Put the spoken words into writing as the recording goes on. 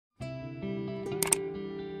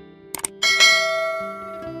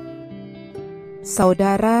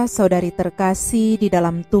Saudara-saudari terkasih di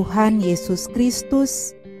dalam Tuhan Yesus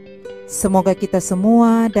Kristus, semoga kita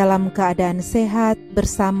semua dalam keadaan sehat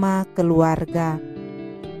bersama keluarga.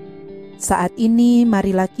 Saat ini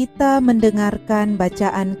marilah kita mendengarkan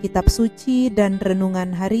bacaan kitab suci dan renungan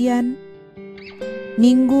harian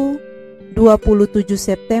Minggu 27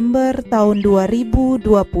 September tahun 2020.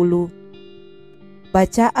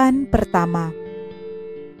 Bacaan pertama.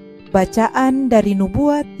 Bacaan dari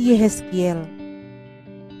Nubuat Yehezkiel.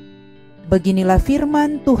 Beginilah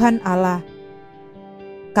firman Tuhan Allah.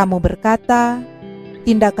 Kamu berkata,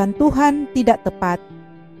 tindakan Tuhan tidak tepat.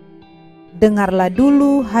 Dengarlah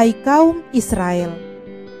dulu, hai kaum Israel.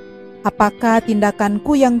 Apakah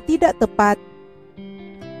tindakanku yang tidak tepat?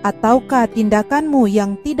 Ataukah tindakanmu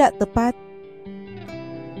yang tidak tepat?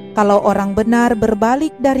 Kalau orang benar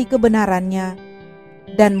berbalik dari kebenarannya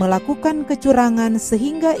dan melakukan kecurangan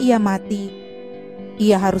sehingga ia mati,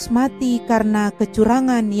 ia harus mati karena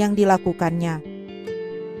kecurangan yang dilakukannya.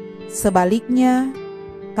 Sebaliknya,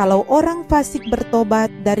 kalau orang fasik bertobat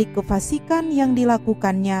dari kefasikan yang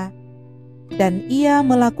dilakukannya, dan ia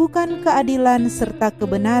melakukan keadilan serta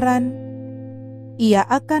kebenaran, ia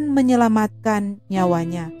akan menyelamatkan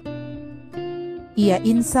nyawanya. Ia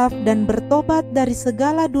insaf dan bertobat dari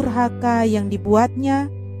segala durhaka yang dibuatnya,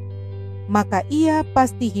 maka ia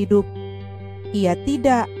pasti hidup, ia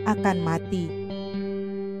tidak akan mati.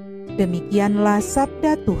 Demikianlah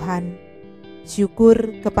sabda Tuhan.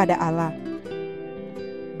 Syukur kepada Allah.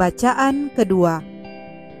 Bacaan kedua.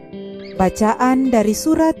 Bacaan dari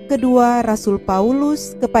surat kedua Rasul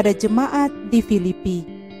Paulus kepada jemaat di Filipi.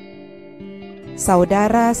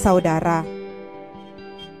 Saudara-saudara,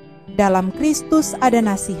 dalam Kristus ada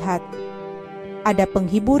nasihat, ada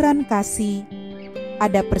penghiburan kasih,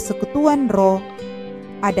 ada persekutuan roh,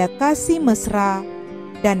 ada kasih mesra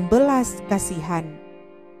dan belas kasihan.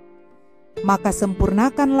 Maka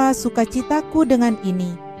sempurnakanlah sukacitaku dengan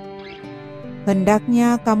ini.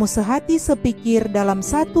 Hendaknya kamu sehati sepikir dalam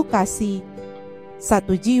satu kasih,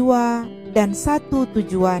 satu jiwa, dan satu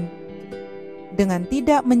tujuan, dengan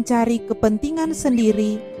tidak mencari kepentingan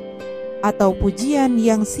sendiri atau pujian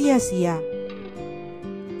yang sia-sia.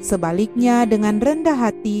 Sebaliknya, dengan rendah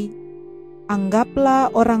hati, anggaplah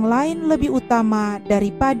orang lain lebih utama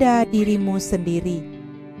daripada dirimu sendiri.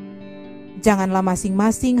 Janganlah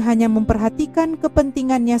masing-masing hanya memperhatikan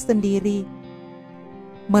kepentingannya sendiri,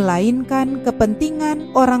 melainkan kepentingan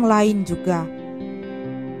orang lain juga.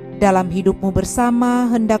 Dalam hidupmu bersama,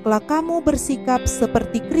 hendaklah kamu bersikap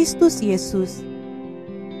seperti Kristus Yesus.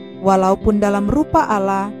 Walaupun dalam rupa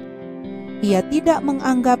Allah, ia tidak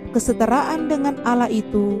menganggap kesetaraan dengan Allah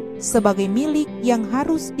itu sebagai milik yang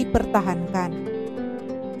harus dipertahankan.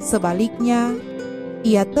 Sebaliknya,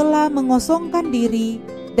 ia telah mengosongkan diri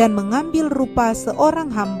dan mengambil rupa seorang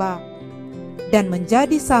hamba, dan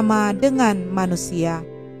menjadi sama dengan manusia.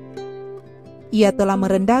 Ia telah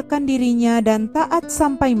merendahkan dirinya dan taat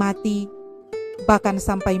sampai mati, bahkan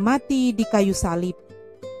sampai mati di kayu salib.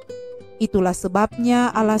 Itulah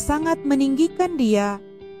sebabnya Allah sangat meninggikan dia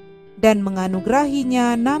dan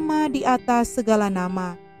menganugerahinya nama di atas segala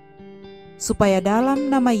nama, supaya dalam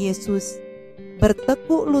nama Yesus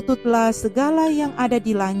bertekuk lututlah segala yang ada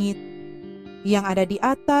di langit, yang ada di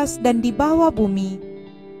atas dan di bawah bumi,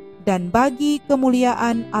 dan bagi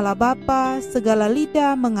kemuliaan Allah Bapa segala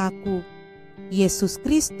lidah mengaku Yesus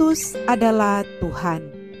Kristus adalah Tuhan.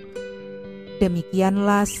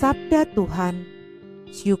 Demikianlah sabda Tuhan.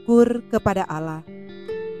 Syukur kepada Allah.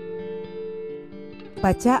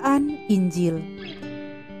 Bacaan Injil.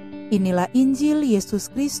 Inilah Injil Yesus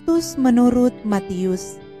Kristus menurut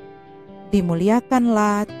Matius.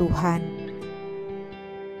 Dimuliakanlah Tuhan.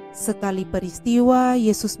 Sekali peristiwa,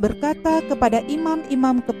 Yesus berkata kepada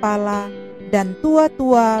imam-imam kepala dan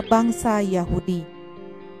tua-tua bangsa Yahudi,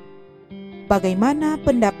 "Bagaimana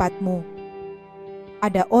pendapatmu?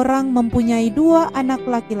 Ada orang mempunyai 2 anak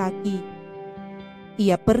laki-laki.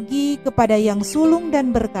 Ia pergi kepada yang sulung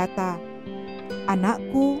dan berkata,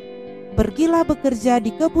 'Anakku, pergilah bekerja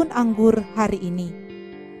di kebun anggur hari ini.'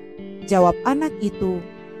 Jawab anak itu,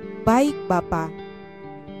 'Baik, Bapa.'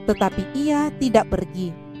 Tetapi ia tidak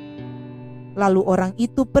pergi. Lalu orang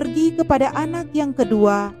itu pergi kepada anak yang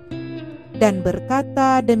kedua dan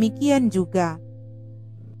berkata demikian juga.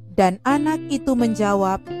 Dan anak itu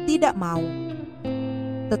menjawab, 'Tidak mau.'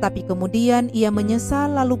 Tetapi kemudian ia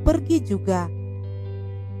menyesal lalu pergi juga.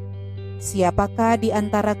 Siapakah di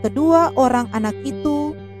antara kedua orang anak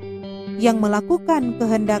itu yang melakukan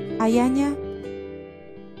kehendak ayahnya?"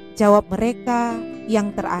 Jawab mereka,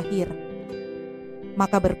 "Yang terakhir."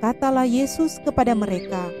 Maka berkatalah Yesus kepada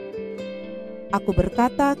mereka, "Aku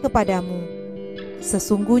berkata kepadamu,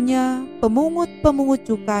 Sesungguhnya pemungut-pemungut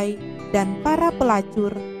cukai dan para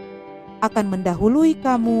pelacur akan mendahului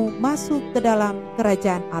kamu masuk ke dalam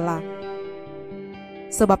kerajaan Allah.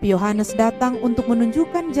 Sebab Yohanes datang untuk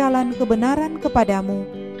menunjukkan jalan kebenaran kepadamu,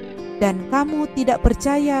 dan kamu tidak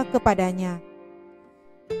percaya kepadanya.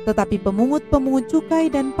 Tetapi pemungut-pemungut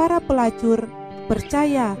cukai dan para pelacur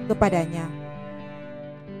percaya kepadanya.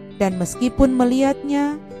 Dan meskipun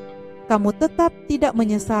melihatnya, kamu tetap tidak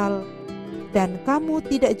menyesal, dan kamu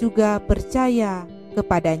tidak juga percaya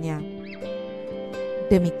kepadanya.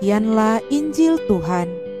 Demikianlah Injil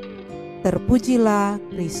Tuhan. Terpujilah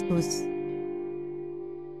Kristus.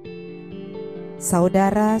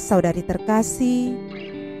 Saudara-saudari terkasih,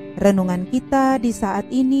 renungan kita di saat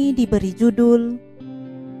ini diberi judul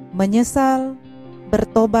Menyesal,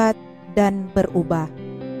 Bertobat, dan Berubah.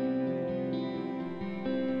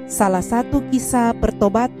 Salah satu kisah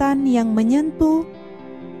pertobatan yang menyentuh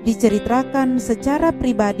diceritakan secara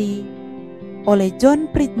pribadi oleh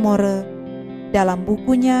John Pritmore dalam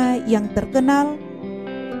bukunya yang terkenal,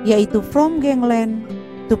 yaitu From Gangland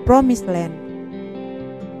to Promised Land,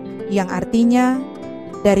 yang artinya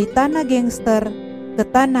dari tanah gangster ke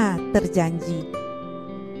tanah terjanji.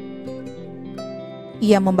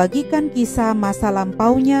 Ia membagikan kisah masa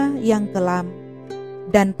lampaunya yang kelam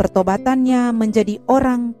dan pertobatannya menjadi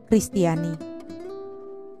orang Kristiani.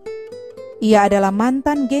 Ia adalah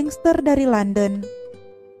mantan gangster dari London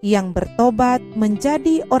yang bertobat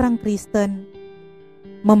menjadi orang Kristen,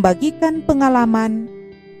 membagikan pengalaman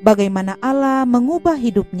bagaimana Allah mengubah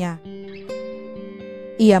hidupnya.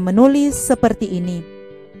 Ia menulis seperti ini: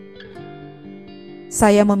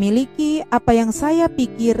 "Saya memiliki apa yang saya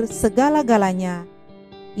pikir segala-galanya,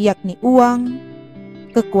 yakni uang,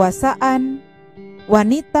 kekuasaan,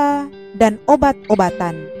 wanita, dan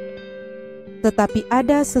obat-obatan. Tetapi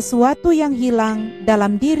ada sesuatu yang hilang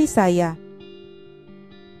dalam diri saya.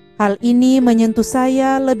 Hal ini menyentuh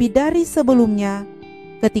saya lebih dari sebelumnya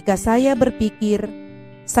ketika saya berpikir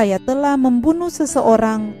saya telah membunuh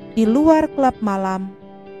seseorang di luar klub malam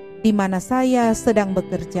di mana saya sedang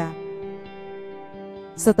bekerja.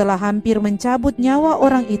 Setelah hampir mencabut nyawa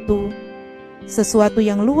orang itu, sesuatu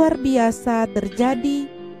yang luar biasa terjadi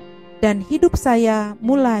dan hidup saya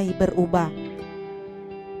mulai berubah.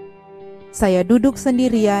 Saya duduk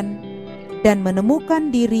sendirian dan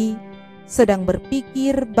menemukan diri sedang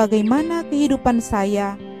berpikir bagaimana kehidupan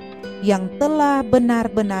saya yang telah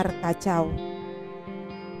benar-benar kacau.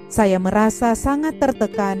 Saya merasa sangat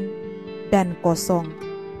tertekan dan kosong.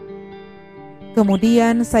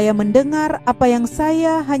 Kemudian saya mendengar apa yang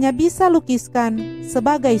saya hanya bisa lukiskan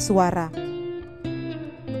sebagai suara.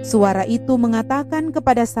 Suara itu mengatakan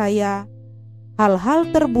kepada saya hal-hal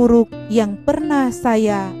terburuk yang pernah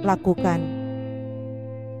saya lakukan.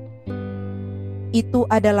 Itu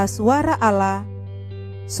adalah suara Allah,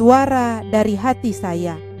 suara dari hati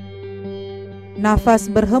saya. Nafas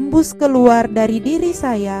berhembus keluar dari diri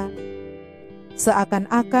saya,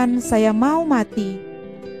 seakan-akan saya mau mati,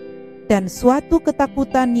 dan suatu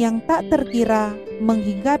ketakutan yang tak terkira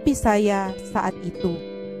menghinggapi saya saat itu.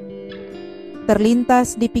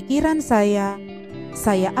 Terlintas di pikiran saya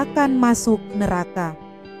akan masuk neraka.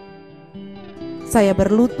 Saya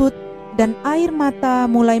berlutut dan air mata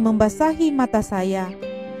mulai membasahi mata saya.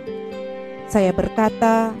 Saya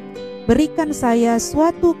berkata, berikan saya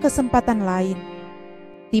suatu kesempatan lain.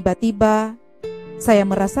 Tiba-tiba, saya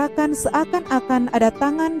merasakan seakan-akan ada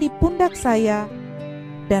tangan di pundak saya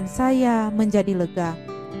dan saya menjadi lega.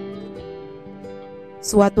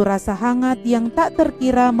 Suatu rasa hangat yang tak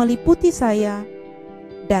terkira meliputi saya,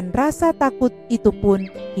 dan rasa takut itu pun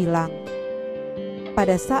hilang.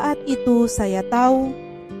 Pada saat itu saya tahu,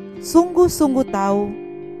 sungguh-sungguh tahu,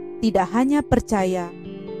 tidak hanya percaya,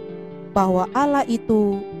 bahwa Allah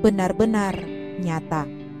itu benar-benar nyata.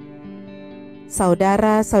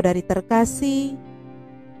 Saudara-saudari terkasih,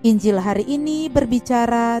 Injil hari ini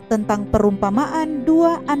berbicara tentang perumpamaan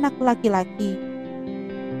dua anak laki-laki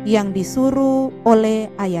yang disuruh oleh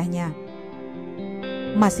ayahnya.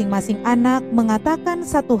 Masing-masing anak mengatakan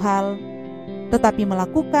satu hal, tetapi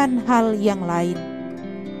melakukan hal yang lain.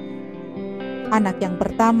 Anak yang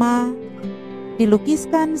pertama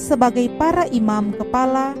dilukiskan sebagai para imam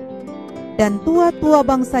kepala dan tua-tua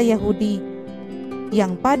bangsa Yahudi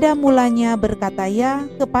yang pada mulanya berkata ya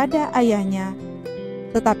kepada ayahnya,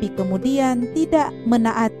 tetapi kemudian tidak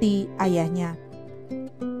menaati ayahnya.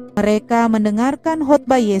 Mereka mendengarkan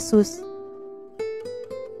khotbah Yesus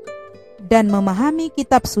dan memahami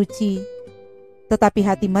kitab suci, tetapi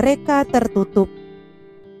hati mereka tertutup,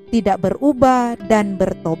 tidak berubah dan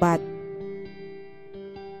bertobat.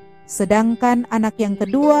 Sedangkan anak yang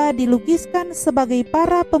kedua dilukiskan sebagai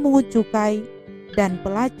para pemungut cukai dan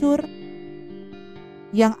pelacur,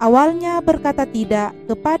 yang awalnya berkata tidak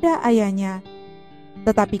kepada ayahnya,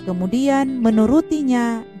 tetapi kemudian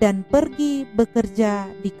menurutinya dan pergi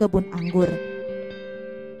bekerja di kebun anggur.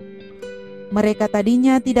 Mereka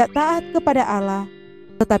tadinya tidak taat kepada Allah,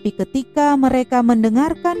 tetapi ketika mereka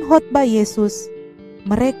mendengarkan khotbah Yesus,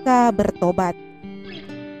 mereka bertobat.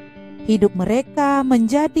 Hidup mereka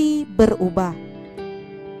menjadi berubah.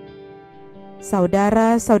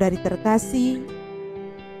 Saudara-saudari terkasih,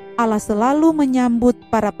 Allah selalu menyambut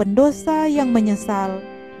para pendosa yang menyesal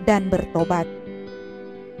dan bertobat.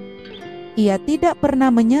 Ia tidak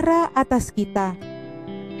pernah menyerah atas kita.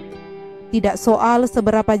 Tidak soal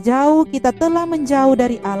seberapa jauh kita telah menjauh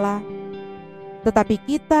dari Allah, tetapi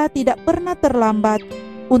kita tidak pernah terlambat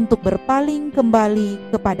untuk berpaling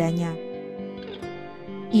kembali kepadanya.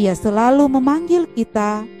 Ia selalu memanggil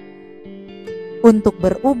kita untuk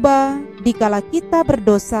berubah dikala kita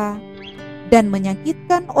berdosa dan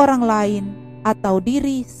menyakitkan orang lain atau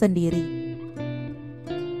diri sendiri.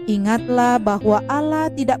 Ingatlah bahwa Allah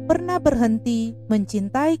tidak pernah berhenti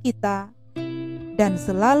mencintai kita dan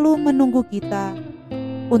selalu menunggu kita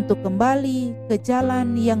untuk kembali ke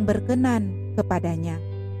jalan yang berkenan kepadanya.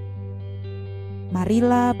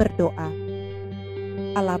 Marilah berdoa.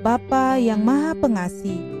 Allah Bapa yang Maha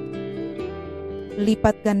Pengasih,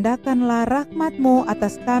 lipat gandakanlah rahmat-Mu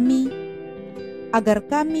atas kami, agar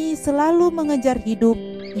kami selalu mengejar hidup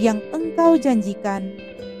yang Engkau janjikan,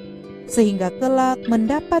 sehingga kelak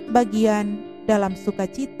mendapat bagian dalam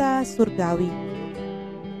sukacita surgawi.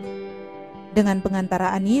 Dengan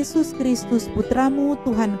pengantaraan Yesus Kristus Putra-Mu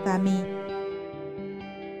Tuhan kami.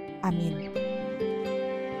 Amin.